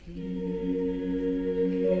Our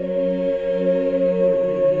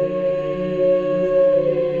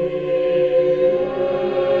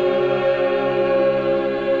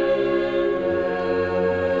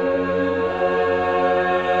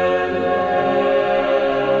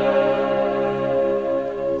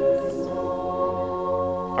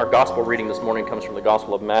gospel reading this morning comes from the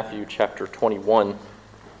Gospel of Matthew, chapter 21,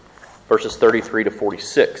 verses 33 to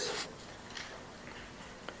 46.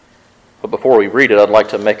 But before we read it, I'd like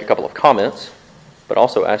to make a couple of comments, but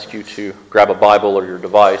also ask you to grab a Bible or your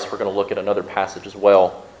device. We're going to look at another passage as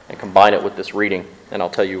well and combine it with this reading, and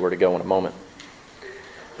I'll tell you where to go in a moment.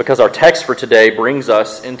 Because our text for today brings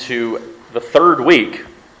us into the third week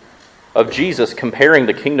of Jesus comparing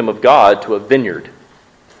the kingdom of God to a vineyard.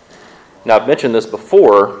 Now, I've mentioned this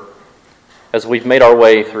before as we've made our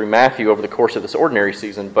way through Matthew over the course of this ordinary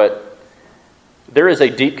season, but there is a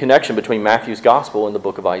deep connection between Matthew's gospel and the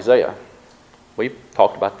book of Isaiah. We've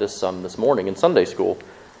talked about this some this morning in Sunday school,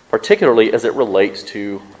 particularly as it relates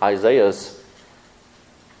to Isaiah's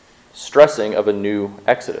stressing of a new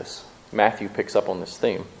Exodus. Matthew picks up on this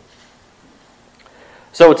theme.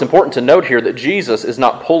 So it's important to note here that Jesus is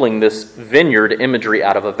not pulling this vineyard imagery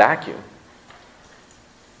out of a vacuum.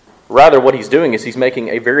 Rather, what he's doing is he's making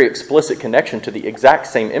a very explicit connection to the exact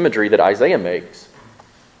same imagery that Isaiah makes,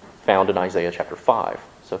 found in Isaiah chapter 5.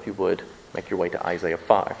 So if you would, make your way to Isaiah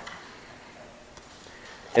 5.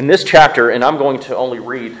 In this chapter, and I'm going to only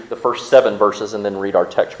read the first 7 verses and then read our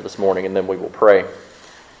text for this morning, and then we will pray.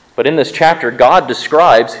 But in this chapter, God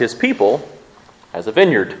describes his people as a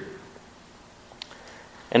vineyard.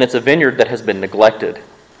 And it's a vineyard that has been neglected.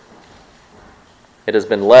 It has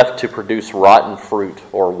been left to produce rotten fruit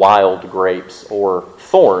or wild grapes or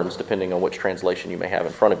thorns, depending on which translation you may have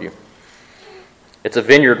in front of you. It's a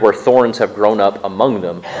vineyard where thorns have grown up among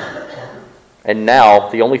them. And now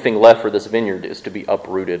the only thing left for this vineyard is to be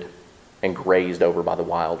uprooted and grazed over by the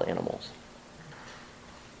wild animals.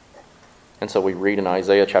 And so we read in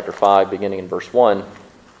Isaiah chapter 5, beginning in verse 1.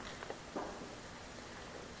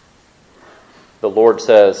 The Lord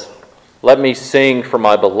says, "Let me sing for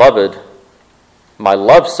my beloved my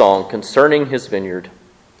love song concerning his vineyard.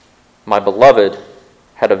 My beloved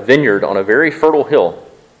had a vineyard on a very fertile hill.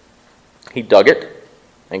 He dug it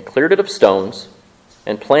and cleared it of stones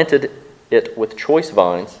and planted it with choice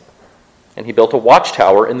vines, and he built a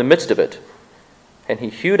watchtower in the midst of it, and he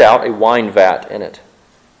hewed out a wine vat in it.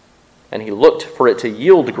 And he looked for it to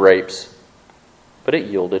yield grapes, but it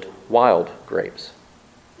yielded wild grapes.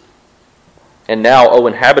 And now, O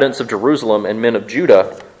inhabitants of Jerusalem and men of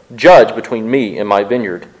Judah, judge between me and my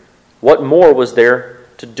vineyard. What more was there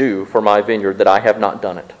to do for my vineyard that I have not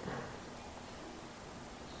done it?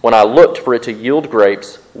 When I looked for it to yield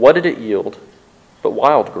grapes, what did it yield but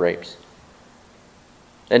wild grapes?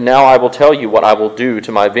 And now I will tell you what I will do to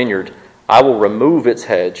my vineyard. I will remove its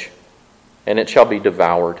hedge, and it shall be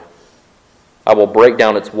devoured. I will break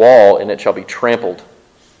down its wall, and it shall be trampled.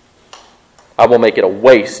 I will make it a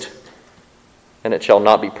waste, and it shall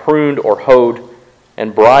not be pruned or hoed,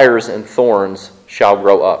 and briars and thorns shall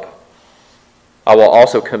grow up. I will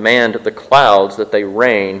also command the clouds that they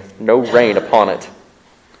rain no rain upon it.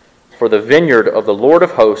 For the vineyard of the Lord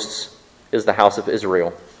of hosts is the house of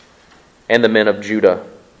Israel, and the men of Judah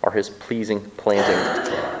are his pleasing planting.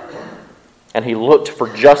 And he looked for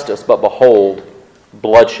justice, but behold,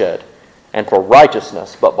 bloodshed, and for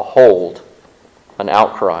righteousness, but behold, an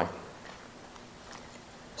outcry."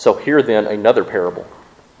 So hear then another parable.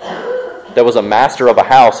 There was a master of a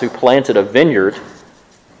house who planted a vineyard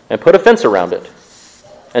and put a fence around it,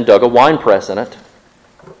 and dug a winepress in it,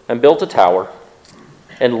 and built a tower,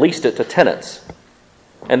 and leased it to tenants,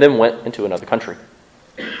 and then went into another country.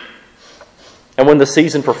 And when the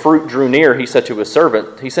season for fruit drew near, he sent his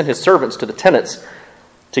servants to the tenants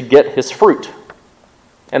to get his fruit.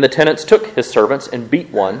 And the tenants took his servants and beat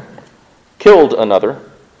one, killed another,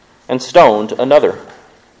 and stoned another.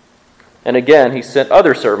 And again he sent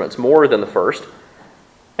other servants, more than the first,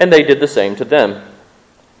 and they did the same to them.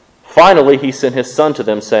 Finally he sent his son to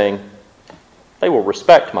them, saying, "They will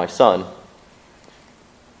respect my son."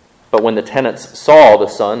 But when the tenants saw the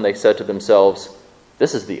son, they said to themselves,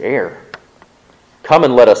 "This is the heir. Come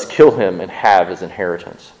and let us kill him and have his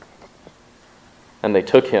inheritance." And they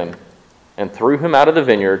took him and threw him out of the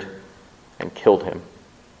vineyard and killed him.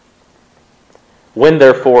 When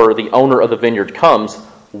therefore the owner of the vineyard comes,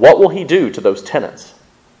 what will he do to those tenants?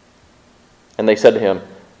 And they said to him,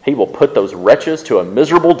 "He will put those wretches to a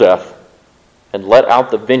miserable death and let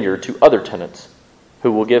out the vineyard to other tenants,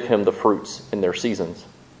 who will give him the fruits in their seasons."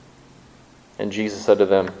 And Jesus said to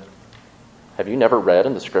them, "Have you never read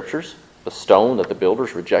in the Scriptures, the stone that the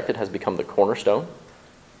builders rejected has become the cornerstone?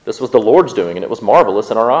 This was the Lord's doing, and it was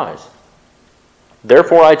marvelous in our eyes.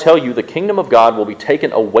 Therefore I tell you, the kingdom of God will be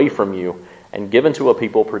taken away from you and given to a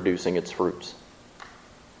people producing its fruits.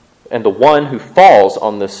 And the one who falls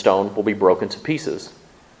on this stone will be broken to pieces.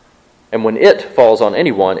 And when it falls on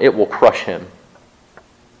anyone, it will crush him."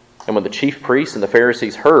 And when the chief priests and the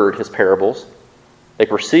Pharisees heard his parables, they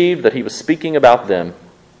perceived that he was speaking about them.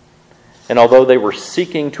 And although they were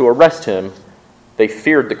seeking to arrest him, they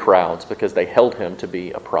feared the crowds because they held him to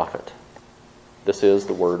be a prophet. This is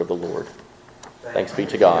the word of the Lord. Thanks be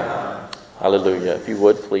to God. Hallelujah. If you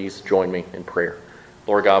would, please join me in prayer.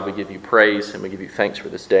 Lord God, we give you praise and we give you thanks for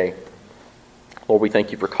this day. Lord, we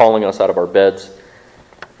thank you for calling us out of our beds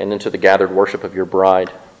and into the gathered worship of your bride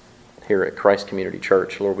here at Christ Community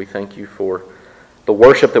Church. Lord, we thank you for the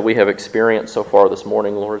worship that we have experienced so far this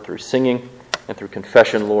morning, Lord, through singing and through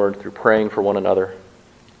confession, Lord, through praying for one another,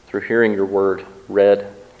 through hearing your word read.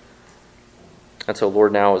 And so,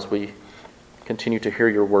 Lord, now as we continue to hear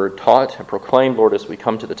your word taught and proclaimed, Lord, as we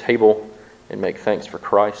come to the table and make thanks for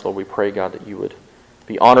Christ, Lord, we pray, God, that you would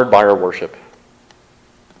be honored by our worship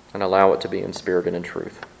and allow it to be in spirit and in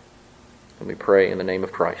truth. And we pray in the name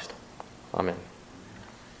of Christ. Amen.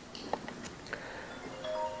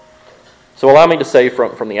 So allow me to say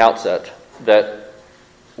from the outset that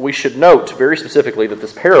we should note very specifically that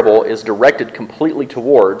this parable is directed completely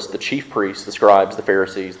towards the chief priests, the scribes, the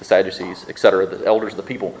Pharisees, the Sadducees, etc., the elders of the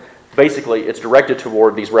people. Basically, it's directed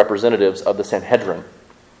toward these representatives of the Sanhedrin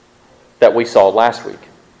that we saw last week.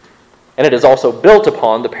 And it is also built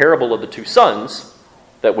upon the parable of the two sons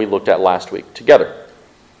that we looked at last week together.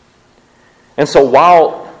 And so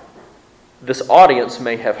while this audience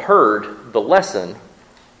may have heard the lesson,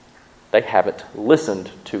 they haven't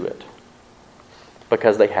listened to it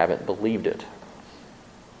because they haven't believed it.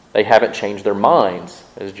 They haven't changed their minds,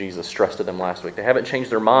 as Jesus stressed to them last week. They haven't changed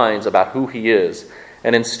their minds about who he is.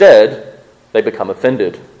 And instead, they become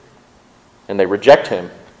offended and they reject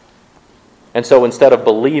him. And so instead of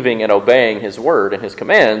believing and obeying his word and his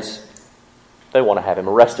commands, they want to have him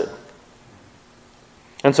arrested.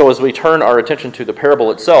 And so as we turn our attention to the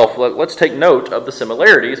parable itself, let's take note of the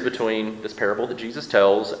similarities between this parable that Jesus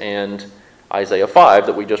tells and Isaiah 5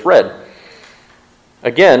 that we just read.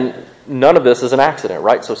 Again, none of this is an accident,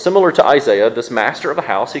 right? So similar to Isaiah, this master of a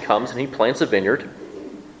house, he comes and he plants a vineyard.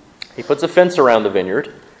 He puts a fence around the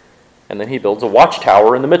vineyard, and then he builds a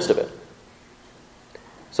watchtower in the midst of it.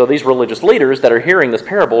 So these religious leaders that are hearing this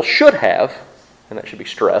parable should have, and that should be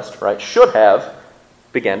stressed, right, should have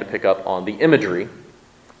began to pick up on the imagery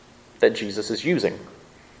that Jesus is using.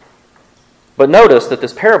 But notice that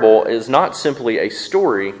this parable is not simply a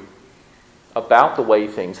story about the way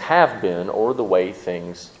things have been or the way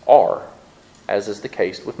things are, as is the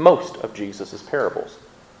case with most of Jesus' parables.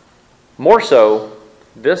 More so,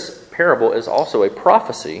 this parable is also a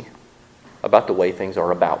prophecy about the way things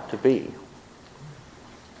are about to be.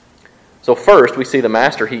 So first, we see the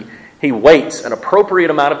master, he waits an appropriate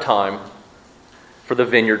amount of time for the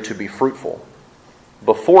vineyard to be fruitful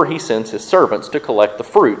before he sends his servants to collect the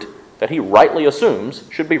fruit that he rightly assumes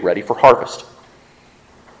should be ready for harvest.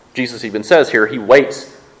 Jesus even says here, he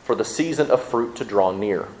waits for the season of fruit to draw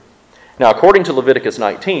near. Now, according to Leviticus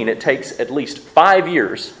 19, it takes at least 5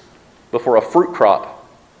 years before a fruit crop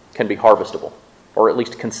can be harvestable, or at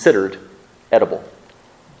least considered edible.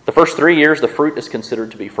 The first 3 years, the fruit is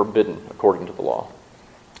considered to be forbidden, according to the law.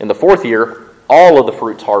 In the 4th year, all of the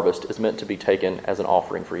fruit's harvest is meant to be taken as an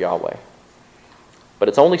offering for Yahweh. But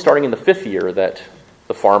it's only starting in the 5th year that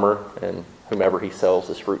the farmer and whomever he sells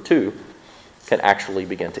his fruit to can actually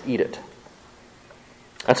begin to eat it.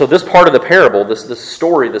 And so this part of the parable, this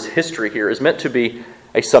story, this history here, is meant to be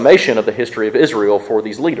a summation of the history of Israel for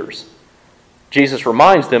these leaders. Jesus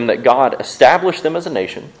reminds them that God established them as a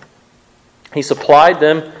nation. He supplied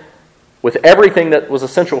them with everything that was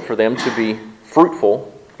essential for them to be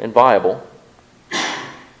fruitful and viable.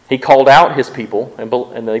 He called out his people,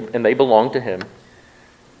 and they belonged to him.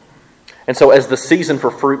 And so as the season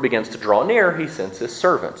for fruit begins to draw near, he sends his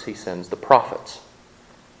servants, he sends the prophets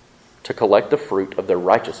to collect the fruit of their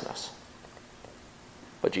righteousness.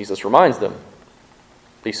 But Jesus reminds them,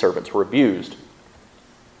 these servants were abused,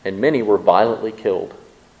 and many were violently killed.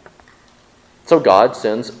 So God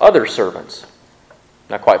sends other servants.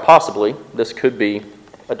 Now, quite possibly, this could be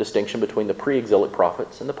a distinction between the pre-exilic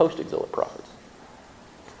prophets and the post-exilic prophets.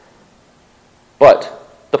 But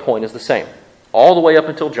the point is the same. All the way up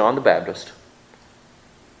until John the Baptist,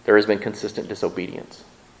 there has been consistent disobedience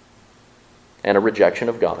and a rejection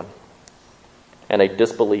of God and a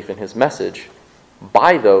disbelief in his message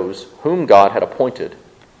by those whom God had appointed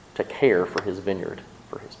to care for his vineyard,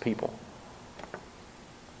 for his people.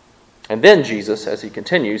 And then Jesus, as he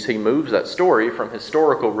continues, he moves that story from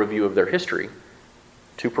historical review of their history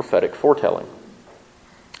to prophetic foretelling.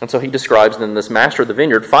 And so he describes then this master of the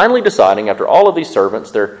vineyard finally deciding, after all of these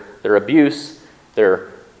servants, their abuse,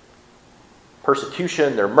 their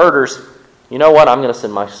persecution, their murders, you know what, I'm going to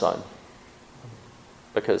send my son.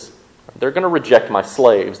 Because they're going to reject my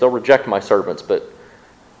slaves, they'll reject my servants, but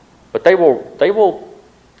they will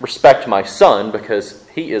respect my son because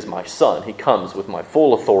he is my son. He comes with my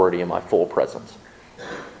full authority and my full presence.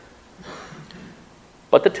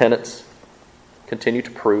 But the tenants continue to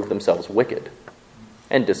prove themselves wicked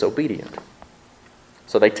and disobedient.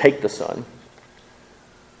 So they take the son,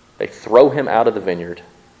 they throw him out of the vineyard,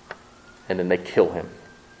 and then they kill him.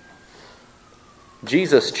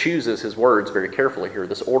 Jesus chooses his words very carefully here.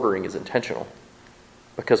 This ordering is intentional,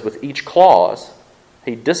 because with each clause,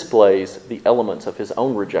 he displays the elements of his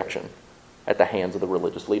own rejection at the hands of the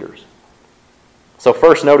religious leaders. So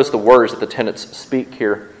first, notice the words that the tenants speak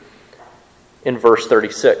here in verse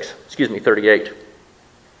 38.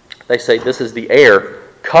 They say, "This is the heir.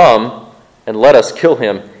 Come and let us kill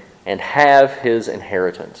him and have his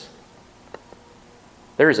inheritance."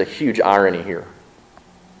 There is a huge irony here.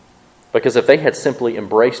 Because if they had simply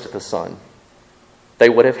embraced the son, they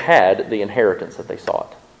would have had the inheritance that they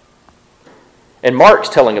sought. In Mark's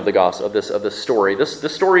telling of the gospel of this story, this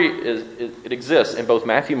story it exists in both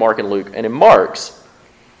Matthew, Mark, and Luke. And in Mark's,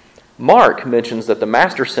 Mark mentions that the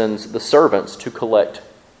master sends the servants to collect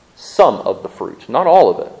some of the fruit, not all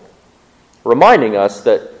of it, reminding us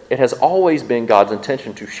that it has always been God's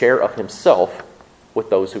intention to share of himself with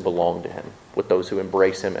those who belong to him, with those who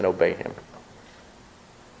embrace him and obey him.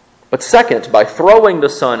 But second, by throwing the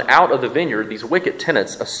son out of the vineyard, these wicked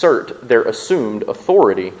tenants assert their assumed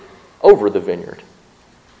authority over the vineyard.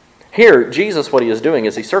 Here, Jesus, what he is doing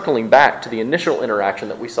is he's circling back to the initial interaction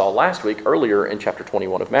that we saw last week earlier in chapter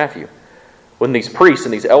 21 of Matthew. When these priests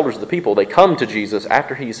and these elders of the people, they come to Jesus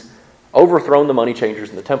after he's overthrown the money changers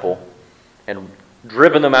in the temple and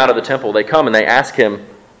driven them out of the temple. They come and they ask him,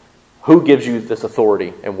 "Who gives you this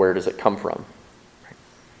authority and where does it come from?"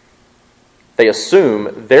 They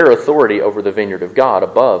assume their authority over the vineyard of God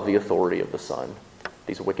above the authority of the Son.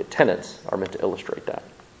 These wicked tenants are meant to illustrate that.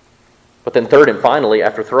 But then third and finally,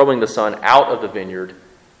 after throwing the son out of the vineyard,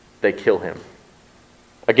 they kill him.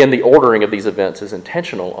 Again, the ordering of these events is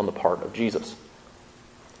intentional on the part of Jesus.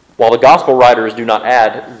 While the gospel writers do not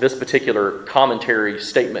add this particular commentary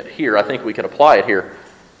statement here, I think we can apply it here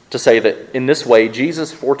to say that in this way,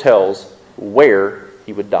 Jesus foretells where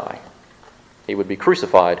he would die. He would be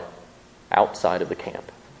crucified outside of the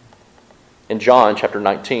camp. In John chapter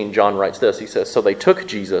 19, John writes this. He says, "So they took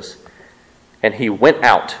Jesus, and he went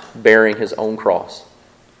out bearing his own cross.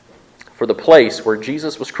 For the place where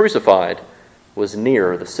Jesus was crucified was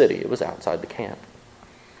near the city." It was outside the camp.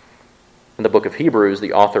 In the book of Hebrews,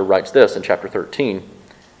 the author writes this in chapter 13,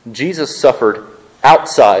 "Jesus suffered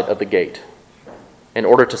outside of the gate in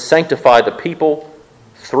order to sanctify the people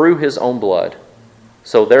through his own blood.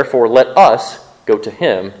 So therefore let us go to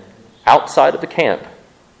him outside of the camp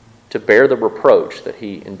to bear the reproach that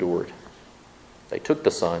he endured." They took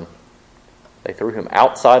the son, they threw him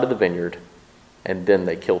outside of the vineyard, and then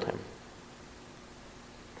they killed him.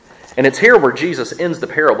 And it's here where Jesus ends the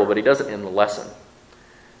parable, but he doesn't end the lesson.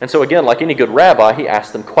 And so again, like any good rabbi, he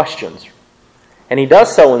asks them questions. And he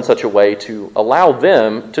does so in such a way to allow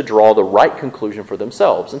them to draw the right conclusion for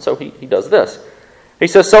themselves. And so he does this. He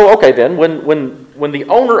says, so okay then, when the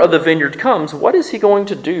owner of the vineyard comes, what is he going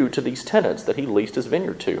to do to these tenants that he leased his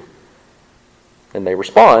vineyard to? And they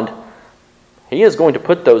respond, he is going to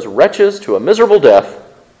put those wretches to a miserable death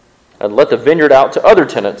and let the vineyard out to other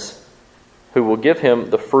tenants who will give him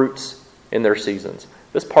the fruits in their seasons.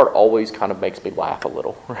 This part always kind of makes me laugh a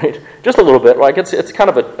little, right? Just a little bit. Like it's kind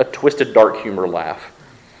of a twisted, dark humor laugh.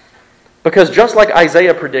 Because just like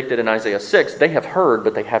Isaiah predicted in Isaiah 6, they have heard,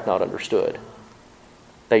 but they have not understood.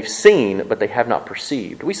 They've seen, but they have not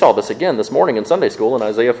perceived. We saw this again this morning in Sunday school in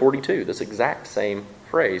Isaiah 42, this exact same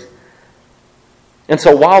phrase. And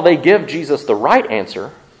so while they give Jesus the right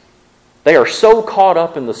answer, they are so caught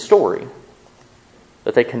up in the story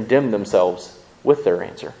that they condemn themselves with their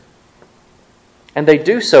answer. And they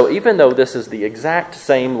do so even though this is the exact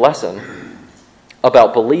same lesson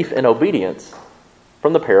about belief and obedience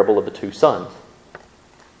from the parable of the two sons.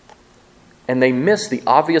 And they miss the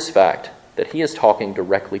obvious fact that he is talking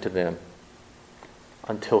directly to them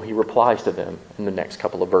until he replies to them in the next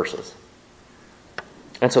couple of verses.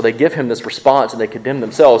 And so they give him this response and they condemn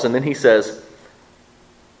themselves. And then he says,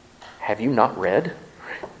 have you not read?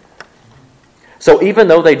 So even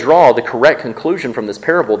though they draw the correct conclusion from this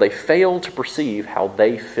parable, they fail to perceive how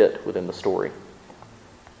they fit within the story.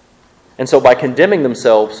 And so by condemning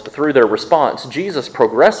themselves through their response, Jesus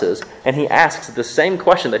progresses and he asks the same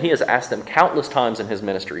question that he has asked them countless times in his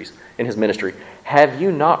ministry. Have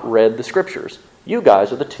you not read the Scriptures? You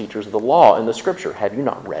guys are the teachers of the law and the Scripture. Have you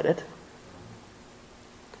not read it?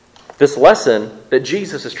 This lesson that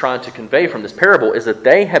Jesus is trying to convey from this parable is that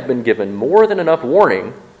they have been given more than enough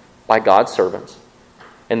warning by God's servants,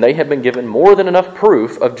 and they have been given more than enough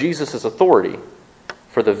proof of Jesus' authority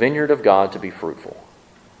for the vineyard of God to be fruitful.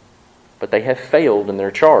 But they have failed in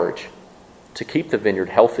their charge to keep the vineyard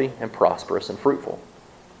healthy and prosperous and fruitful.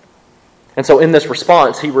 And so in this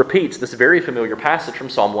response, he repeats this very familiar passage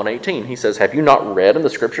from Psalm 118. He says, have you not read in the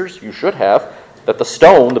Scriptures? You should have, that the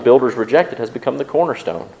stone the builders rejected has become the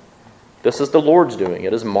cornerstone. This is the Lord's doing.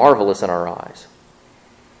 It is marvelous in our eyes.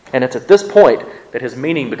 And it's at this point that his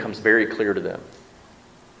meaning becomes very clear to them.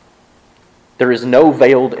 There is no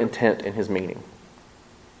veiled intent in his meaning.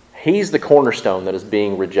 He's the cornerstone that is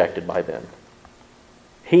being rejected by them.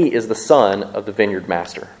 He is the son of the vineyard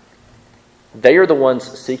master. They are the ones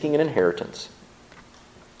seeking an inheritance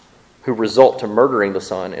who result to murdering the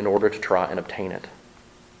son in order to try and obtain it.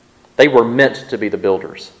 They were meant to be the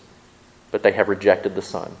builders, but they have rejected the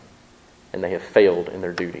son, and they have failed in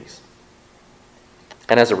their duties.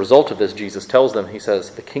 And as a result of this, Jesus tells them, he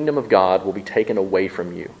says, the kingdom of God will be taken away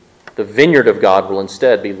from you. The vineyard of God will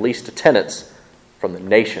instead be leased to tenants from the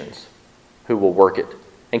nations who will work it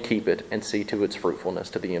and keep it and see to its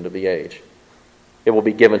fruitfulness to the end of the age. It will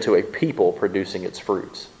be given to a people producing its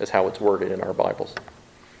fruits, is how it's worded in our Bibles.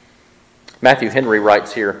 Matthew Henry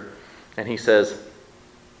writes here, and he says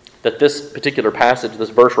that this particular passage,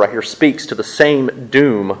 this verse right here, speaks to the same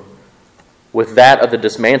doom with that of the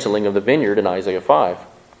dismantling of the vineyard in Isaiah 5.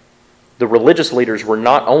 The religious leaders were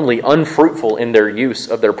not only unfruitful in their use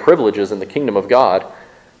of their privileges in the kingdom of God,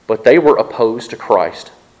 but they were opposed to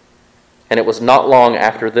Christ. And it was not long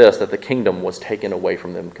after this that the kingdom was taken away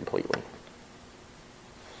from them completely.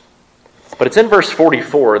 But it's in verse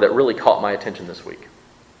 44 that really caught my attention this week.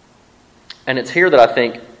 And it's here that I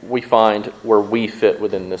think we find where we fit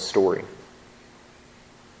within this story.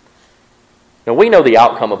 Now, we know the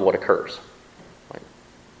outcome of what occurs.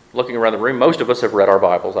 Looking around the room, most of us have read our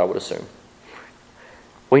Bibles, I would assume.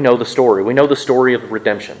 We know the story. We know the story of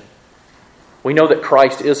redemption. We know that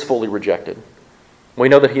Christ is fully rejected. We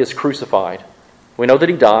know that he is crucified. We know that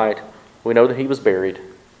he died. We know that he was buried,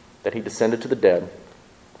 that he descended to the dead.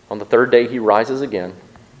 On the third day he rises again.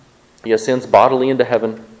 He ascends bodily into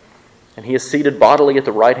heaven, and he is seated bodily at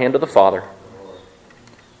the right hand of the Father.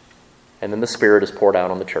 And then the Spirit is poured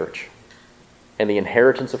out on the church. And the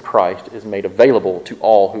inheritance of Christ is made available to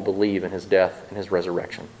all who believe in his death and his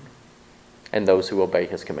resurrection, and those who obey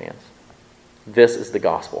his commands. This is the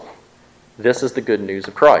gospel. This is the good news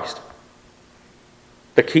of Christ.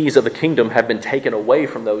 The keys of the kingdom have been taken away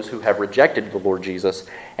from those who have rejected the Lord Jesus,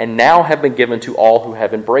 and now have been given to all who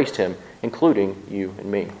have embraced him, including you and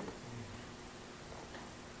me.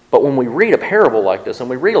 But when we read a parable like this, and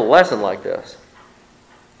we read a lesson like this,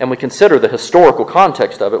 and we consider the historical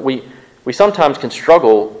context of it, we sometimes can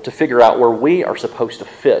struggle to figure out where we are supposed to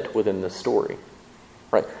fit within this story.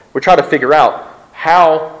 Right? We try to figure out,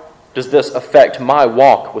 how does this affect my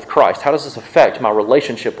walk with Christ? How does this affect my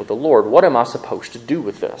relationship with the Lord? What am I supposed to do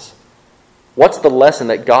with this? What's the lesson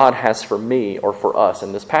that God has for me or for us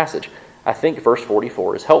in this passage? I think verse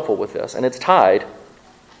 44 is helpful with this, and it's tied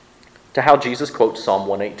to how Jesus quotes Psalm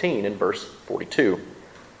 118 in verse 42.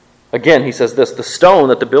 Again, he says this, the stone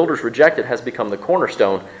that the builders rejected has become the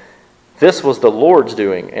cornerstone. This was the Lord's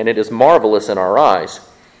doing, and it is marvelous in our eyes.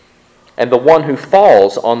 And the one who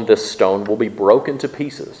falls on this stone will be broken to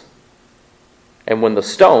pieces. And when the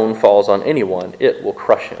stone falls on anyone, it will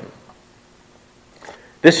crush him.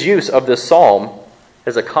 This use of this psalm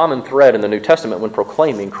is a common thread in the New Testament when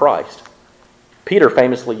proclaiming Christ. Peter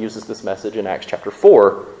famously uses this message in Acts chapter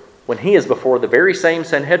 4 when he is before the very same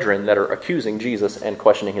Sanhedrin that are accusing Jesus and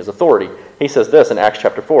questioning his authority. He says this in Acts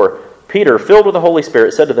chapter 4, Peter, filled with the Holy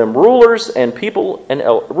Spirit, said to them, rulers of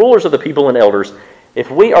the people and elders, if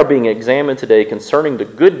we are being examined today concerning the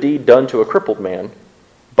good deed done to a crippled man,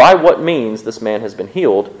 by what means this man has been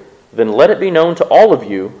healed, then let it be known to all of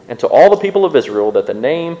you and to all the people of Israel that the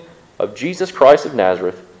name of Jesus Christ of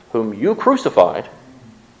Nazareth, whom you crucified,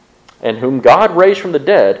 and whom God raised from the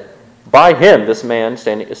dead, by him this man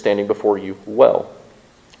is standing before you well.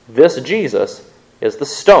 This Jesus is the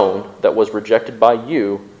stone that was rejected by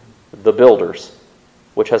you, the builders,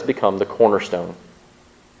 which has become the cornerstone.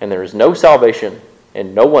 And there is no salvation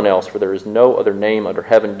in no one else, for there is no other name under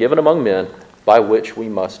heaven given among men by which we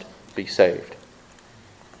must be saved.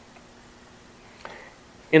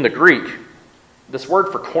 In the Greek, this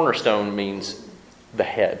word for cornerstone means the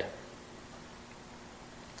head.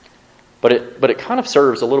 But it kind of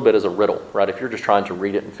serves a little bit as a riddle, right? If you're just trying to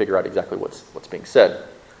read it and figure out exactly what's being said.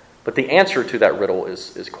 But the answer to that riddle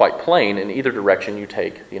is quite plain in either direction you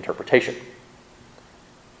take the interpretation.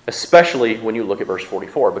 Especially when you look at verse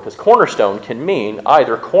 44, because cornerstone can mean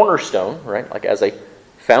either cornerstone, right, like as a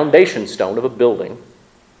foundation stone of a building,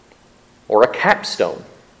 or a capstone,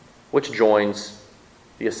 which joins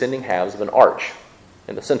the ascending halves of an arch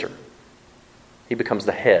in the center. He becomes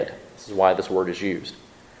the head. This is why this word is used.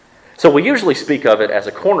 So we usually speak of it as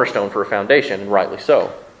a cornerstone for a foundation, and rightly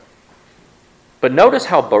so. But notice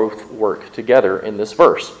how both work together in this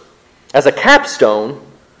verse. As a capstone,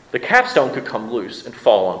 the capstone could come loose and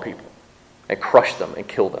fall on people and crush them and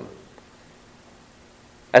kill them,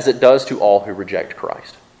 as it does to all who reject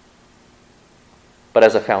Christ. But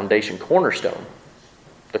as a foundation cornerstone,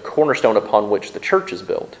 the cornerstone upon which the church is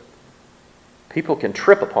built, people can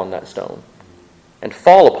trip upon that stone and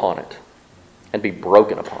fall upon it and be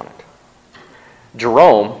broken upon it.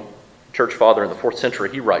 Jerome, church father in the 4th century,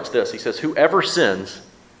 he writes this. He says, "Whoever sins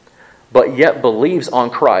but yet believes on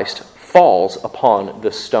Christ falls upon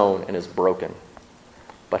this stone and is broken.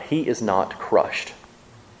 But he is not crushed.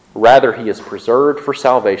 Rather, he is preserved for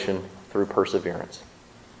salvation through perseverance."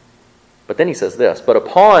 But then he says this, "But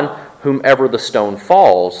upon whomever the stone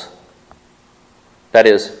falls," that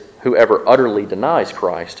is, whoever utterly denies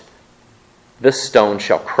Christ, "this stone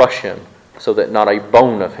shall crush him, so that not a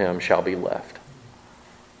bone of him shall be left."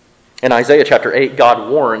 In Isaiah chapter 8, God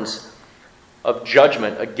warns of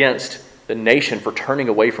judgment against the nation for turning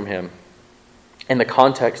away from him. And the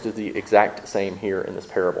context is the exact same here in this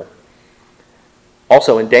parable.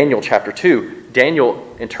 Also in Daniel chapter 2, Daniel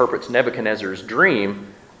interprets Nebuchadnezzar's dream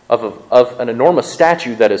of an enormous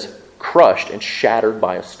statue that is crushed and shattered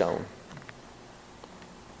by a stone.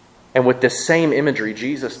 And with this same imagery,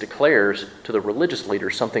 Jesus declares to the religious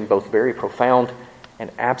leaders something both very profound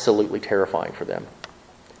and absolutely terrifying for them.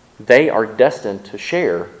 They are destined to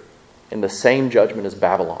share in the same judgment as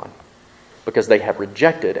Babylon, because they have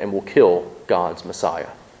rejected and will kill God's Messiah.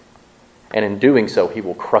 And in doing so, he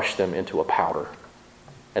will crush them into a powder,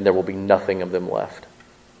 and there will be nothing of them left.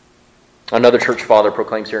 Another church father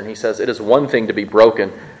proclaims here, and he says, "It is one thing to be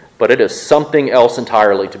broken, but it is something else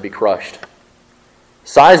entirely to be crushed.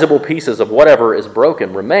 Sizable pieces of whatever is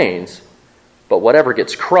broken remains, but whatever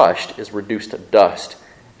gets crushed is reduced to dust,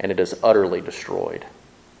 and it is utterly destroyed."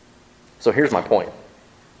 So here's my point.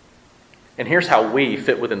 And here's how we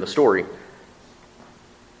fit within the story.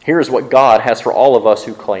 Here's what God has for all of us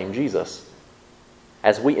who claim Jesus.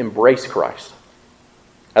 As we embrace Christ,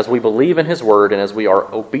 as we believe in his word, and as we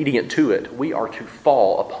are obedient to it, we are to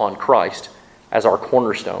fall upon Christ as our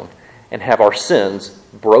cornerstone and have our sins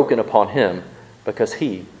broken upon him, because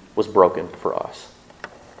he was broken for us.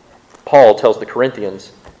 Paul tells the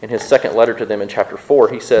Corinthians in his second letter to them in chapter 4,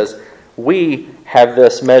 he says, "We have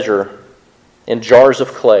this measure in jars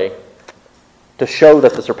of clay to show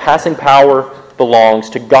that the surpassing power belongs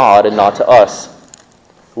to God and not to us.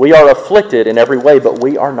 We are afflicted in every way, but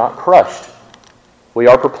we are not crushed. We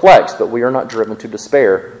are perplexed, but we are not driven to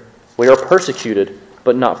despair. We are persecuted,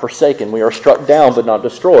 but not forsaken. We are struck down, but not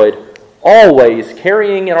destroyed. Always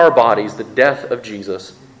carrying in our bodies the death of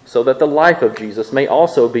Jesus, so that the life of Jesus may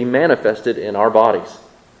also be manifested in our bodies.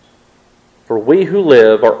 For we who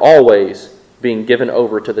live are always being given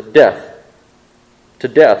over to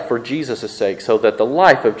death for Jesus' sake, so that the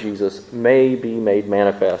life of Jesus may be made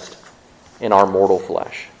manifest in our mortal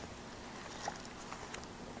flesh."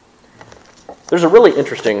 There's a really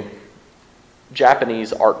interesting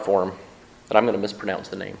Japanese art form that I'm going to mispronounce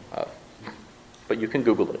the name of, but you can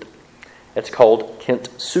Google it. It's called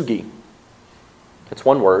kintsugi. It's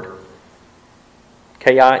one word.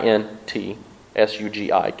 Kintsugi.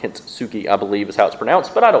 Kintsugi, I believe, is how it's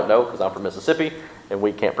pronounced, but I don't know because I'm from Mississippi and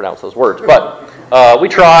we can't pronounce those words. But we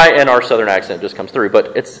try, and our southern accent just comes through.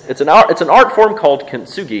 But it's an art form called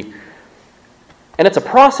kintsugi, and it's a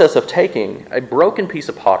process of taking a broken piece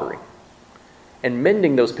of pottery and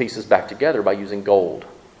mending those pieces back together by using gold.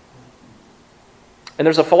 And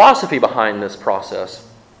there's a philosophy behind this process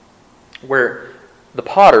where the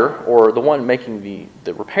potter, or the one making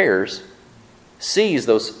the repairs, sees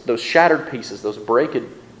those shattered pieces, those broken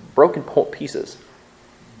pieces,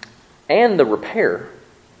 and the repair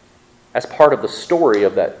as part of the story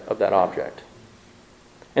of that object.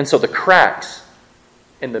 And so the cracks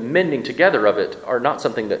and the mending together of it are not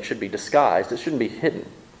something that should be disguised. It shouldn't be hidden,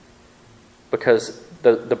 because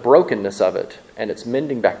the brokenness of it and its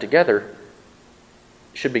mending back together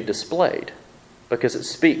should be displayed, because it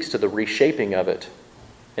speaks to the reshaping of it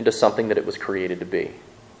into something that it was created to be.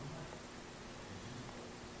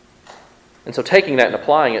 And so taking that and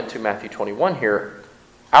applying it to Matthew 21 here,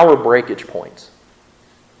 our breakage points.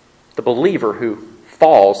 The believer who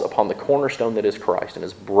falls upon the cornerstone that is Christ and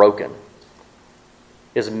is broken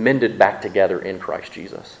is mended back together in Christ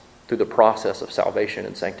Jesus through the process of salvation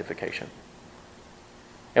and sanctification.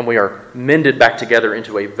 And we are mended back together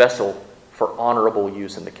into a vessel for honorable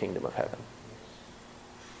use in the kingdom of heaven.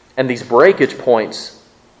 And these breakage points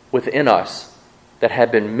within us that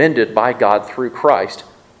have been mended by God through Christ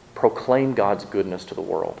proclaim God's goodness to the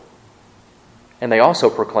world. And they also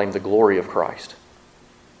proclaim the glory of Christ.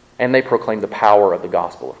 And they proclaim the power of the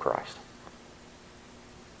gospel of Christ.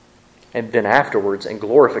 And then afterwards, in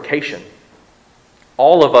glorification,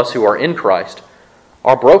 all of us who are in Christ,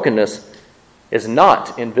 our brokenness is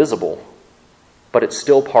not invisible, but it's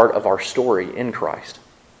still part of our story in Christ.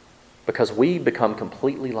 Because we become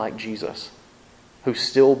completely like Jesus, who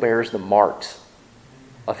still bears the marks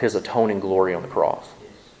of his atoning glory on the cross.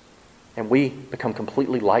 And we become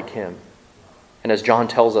completely like him. And as John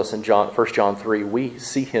tells us in 1 John 3, we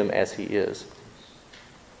see him as he is.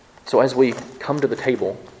 So as we come to the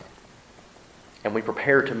table and we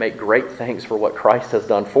prepare to make great thanks for what Christ has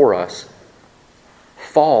done for us,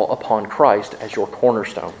 fall upon Christ as your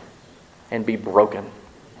cornerstone and be broken.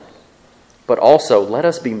 But also let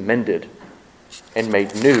us be mended and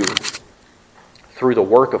made new through the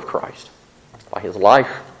work of Christ, by his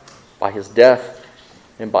life, by his death,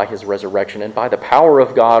 and by his resurrection, and by the power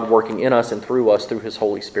of God working in us and through us through his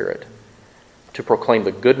Holy Spirit, to proclaim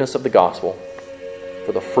the goodness of the gospel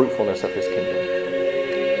for the fruitfulness of his kingdom.